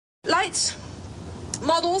Lights,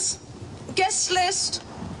 models, guest list.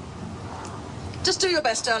 Just do your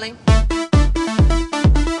best, darling.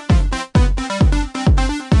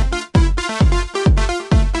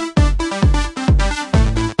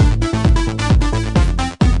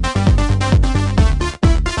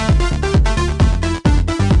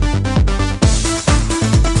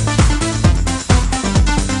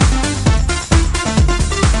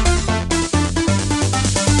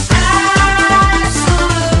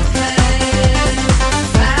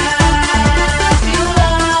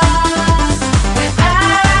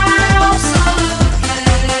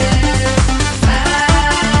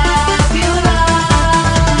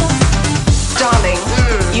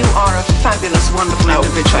 Fabulous, wonderful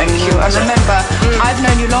individual. Thank you. And remember, I've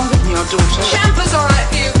known you longer than your daughter. Champa's all right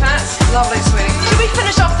for you, Pat. Lovely, sweetie. Should we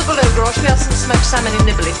finish off the beluga, or should we have some smoked salmon and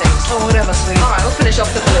nibbly things? Oh, whatever, sweetie. All right, we'll finish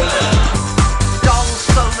off the beluga. Dolls,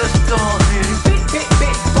 silvers, dawn, beat, beat,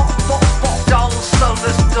 beat, bop, bop, bop. Dolls,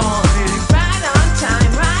 silvers, dawn, Right on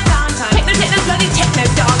time, right on time. Techno, techno, bloody techno,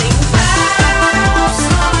 darling.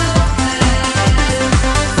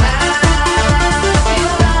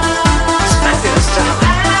 It's fabulous stuff.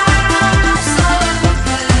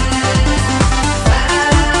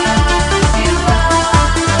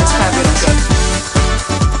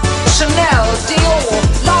 Chanel, Dior,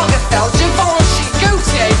 Lagerfeld, Givenchy,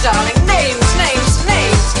 Gaultier, darling. Names, names,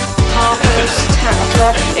 names. Harper's,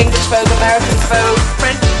 Tatler, English Vogue, American Vogue,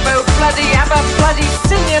 French Vogue, bloody ABBA, bloody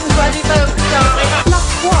Sicilian, bloody Vogue, darling. La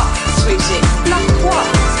Croix, sweetie. La Croix.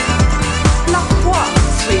 La Croix,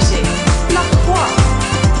 sweetie. La Croix.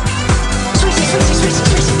 Sweetie, sweetie, sweetie,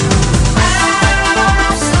 sweetie.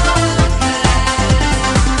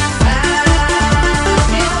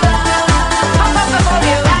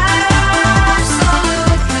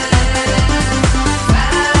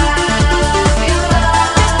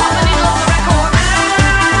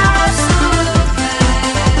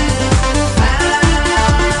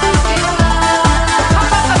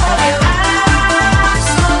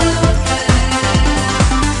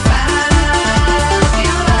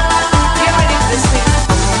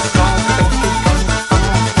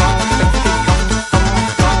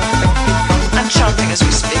 As we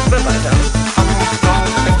speak, bye bye, darling.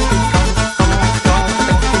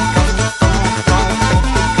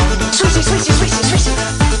 Sweetie, sweetie, sweetie, sweetie.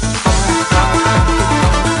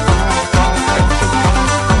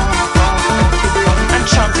 I'm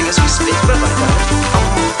chanting as we speak, bye bye,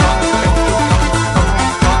 darling.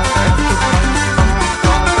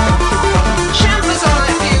 Champa's all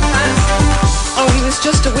right for you, Pat. Oh, he was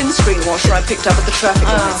just a windscreen washer I picked up at the traffic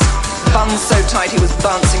lights. Bun so tight he was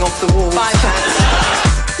bouncing off the walls. Bye, Pat.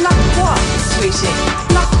 La Croix, sweetie.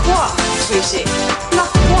 La Croix, sweetie. La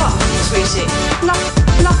Croix, sweetie. La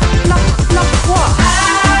Croix.